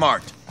station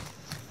marked.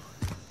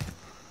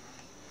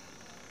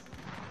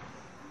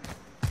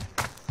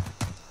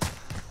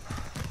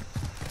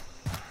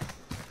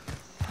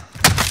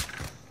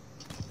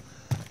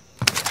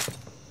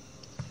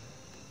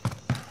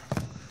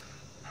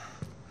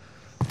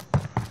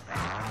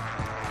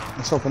 I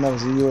was hoping that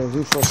was a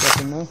UAV for a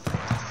second there.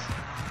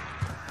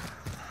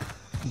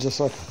 Just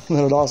so I could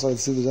let it off so I could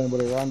see if there's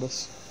anybody around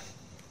us.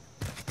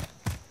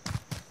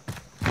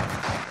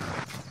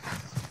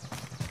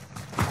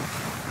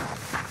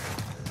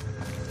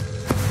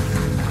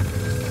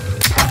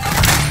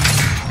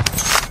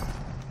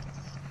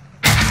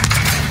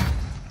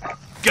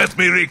 Get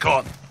me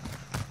recon.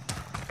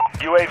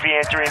 UAV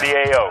entering the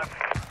AO.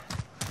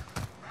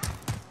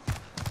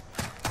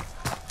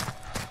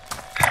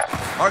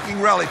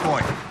 Marking rally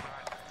point.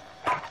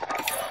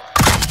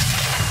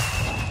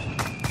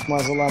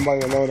 Might as well land by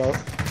your loadout.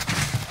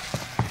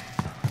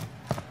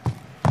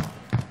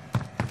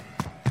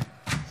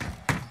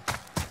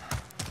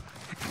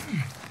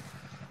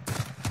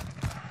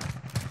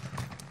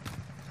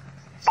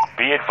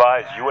 Be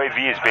advised,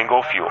 UAV is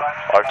bingo fuel.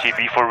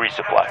 RTB for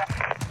resupply.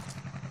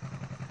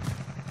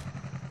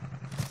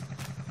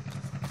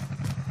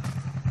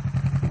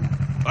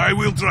 I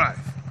will drive.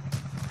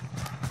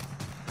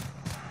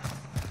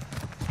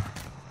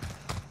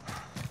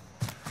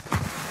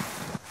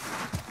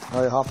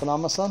 Are you hopping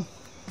on, my son?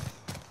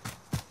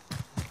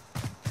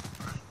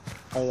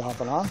 Are you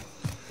hopping on?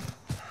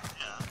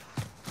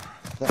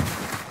 Yeah.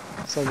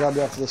 So I grabbed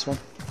you after this one.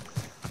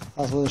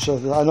 I wasn't sure.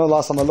 I know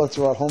last time I looked,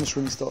 you were at home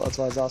screen still. That's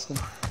why I was asking.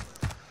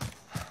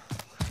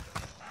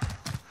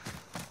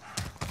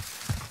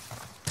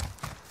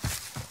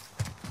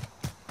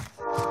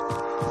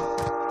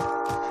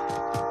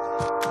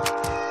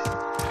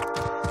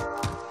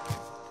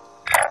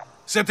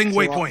 Setting So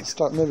waypoint.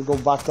 start maybe go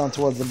back down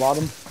towards the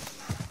bottom.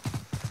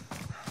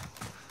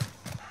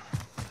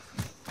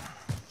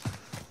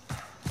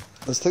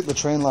 Let's take the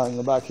train line in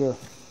the back here.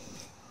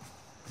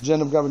 Did you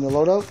end up grabbing your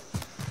loadout?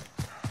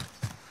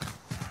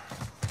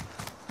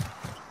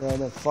 Yeah,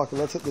 then fuck it.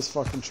 Let's hit this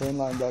fucking train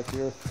line back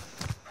here.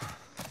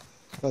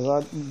 Because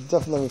I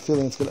definitely have a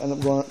feeling it's going to end up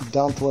going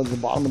down towards the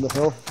bottom of the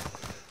hill.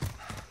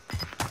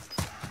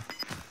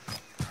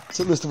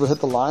 So at least if we hit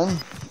the line,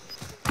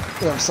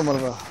 we have somewhat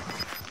of a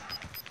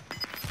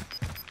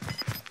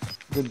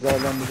good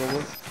guideline to go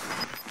with.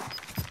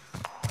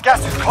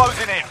 Gas is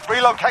closing in.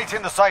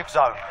 Relocating the safe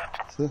zone.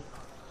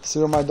 See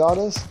where my dot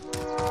is?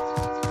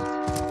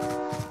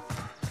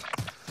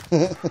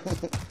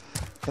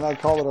 Can I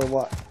call it or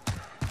what?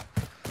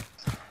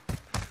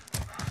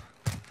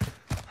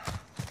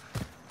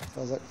 So I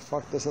was like,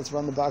 fuck this, let's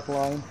run the back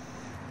line.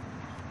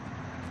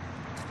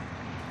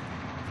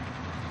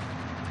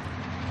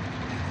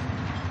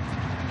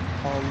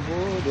 Oh,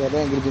 Lord. Yeah,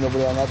 there ain't gonna be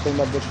nobody on that thing.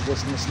 That bitch was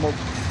just in the smoke.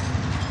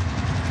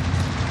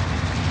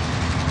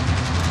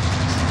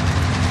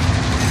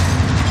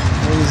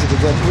 We're easy to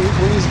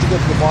get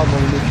to the bottom when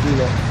we need to do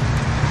that.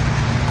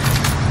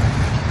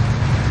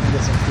 And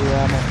get some free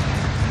ammo.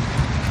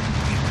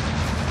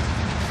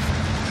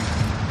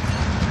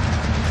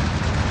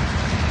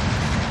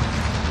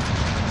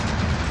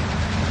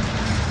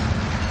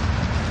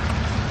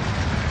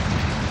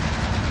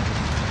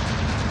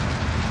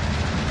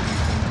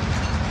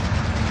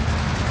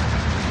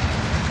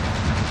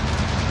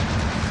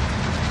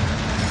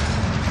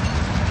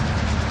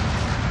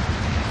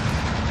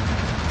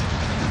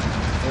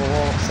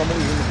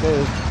 Somebody's in the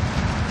cave.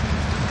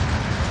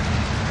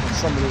 Or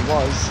somebody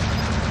was.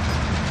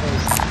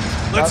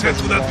 Let's head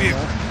to that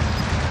vehicle.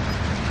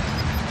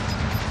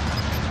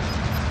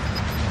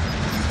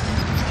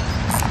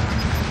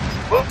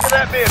 Move to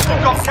that vehicle.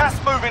 Got gas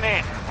moving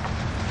in.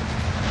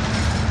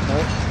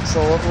 Alright,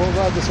 so we'll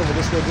ride this over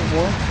this way a bit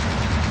more.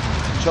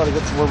 And try to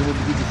get to where we need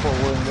to be before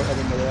worrying about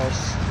anybody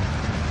else.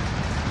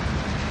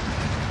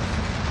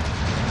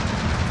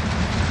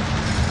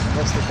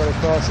 Let's look right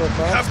across our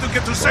path. Have to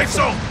get to safe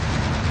zone.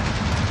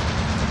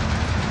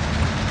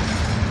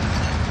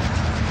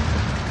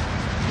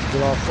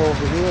 Get off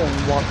over here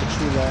and walk the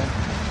tree line.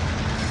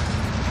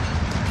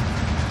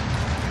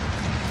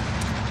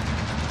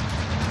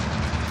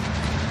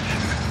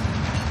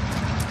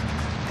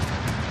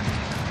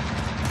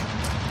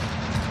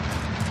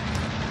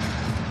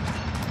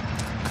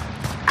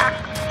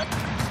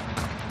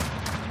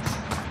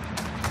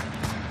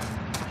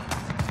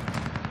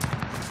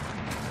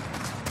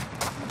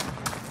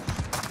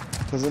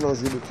 Because I know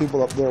there's going to be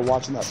people up there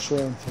watching that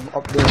train from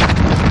up there.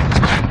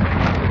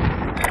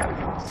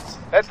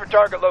 Head for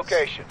target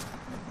location.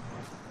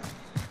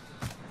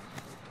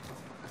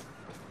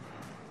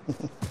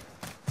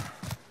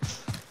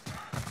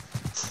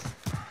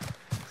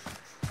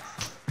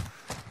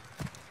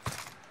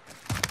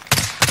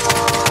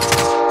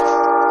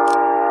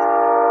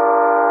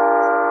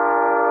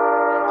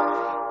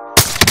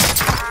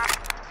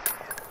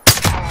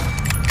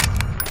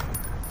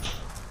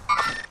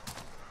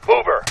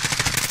 Mover.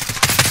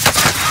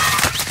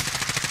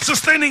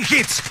 Sustaining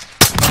hits.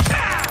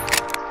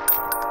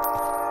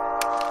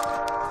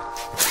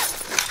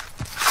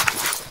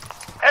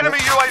 Enemy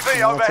UAV I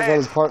forgot overhead.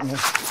 his partner.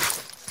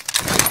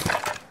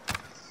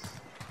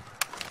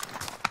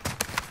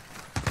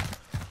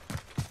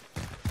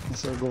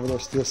 Let's go over there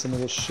and steal some of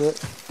this shit.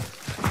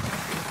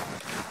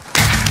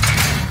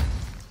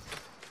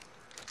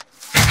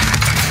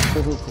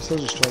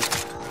 Precision strike.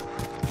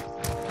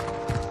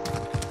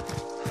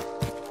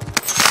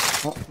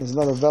 Oh, there's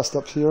another vest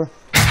up here.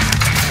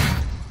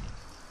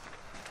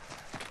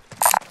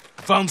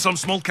 Found some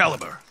small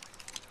caliber.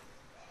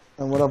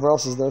 And whatever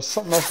else is there.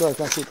 Something else there I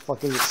can't see what the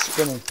fuck is. It's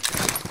spinning.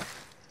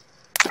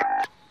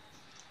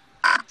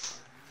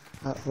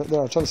 Right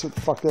there, I'm trying to see what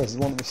the fuck this is. I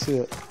want to see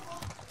it.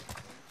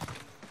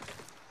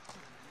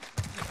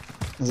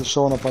 Is it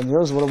showing up on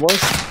yours, what it was?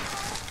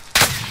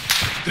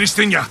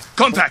 Christina,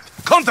 contact!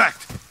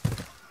 Contact!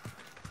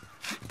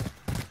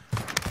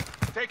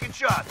 Taking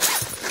shots.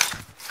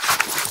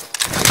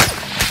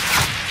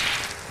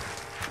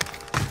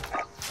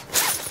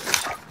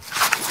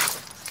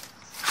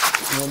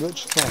 Yeah,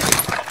 bitch. Come on.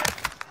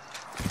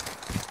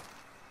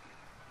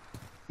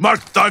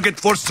 Mark target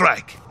for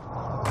strike.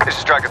 This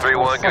is Striker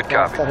 3-1, good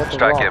copy.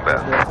 Strike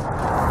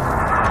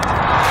inbound.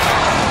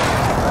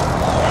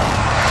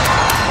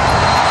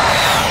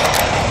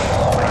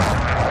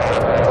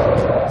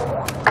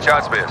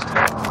 Shots missed.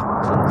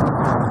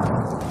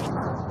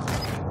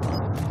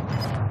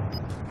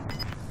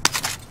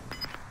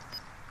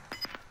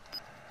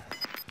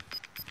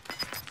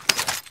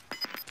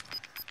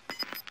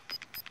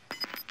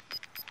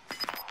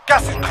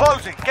 Gas is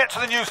closing. Get to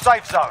the new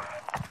safe zone.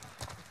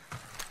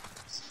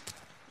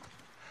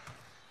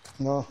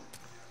 No.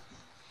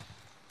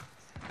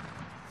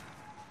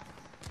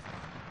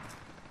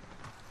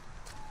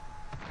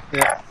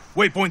 Yeah,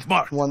 Waypoint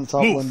marked. one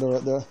top Move. window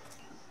right there.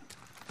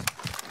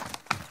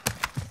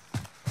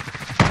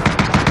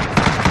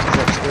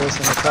 He's upstairs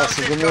and across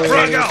the Frag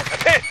grenade. out.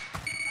 Hit.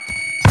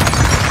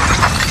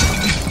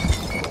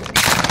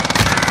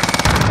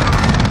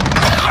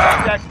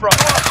 Contact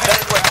front.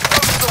 Heading west. Go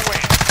for the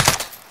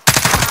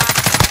win.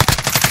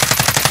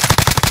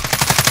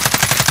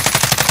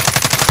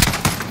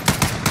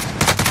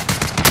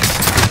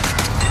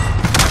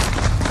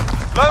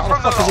 Learn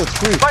from the fuck is loss. it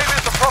free?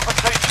 Failure's a proper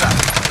teacher.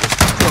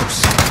 Close.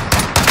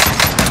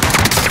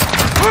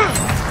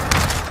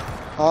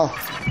 Oh.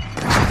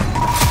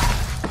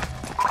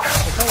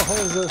 What kind of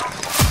hole is this?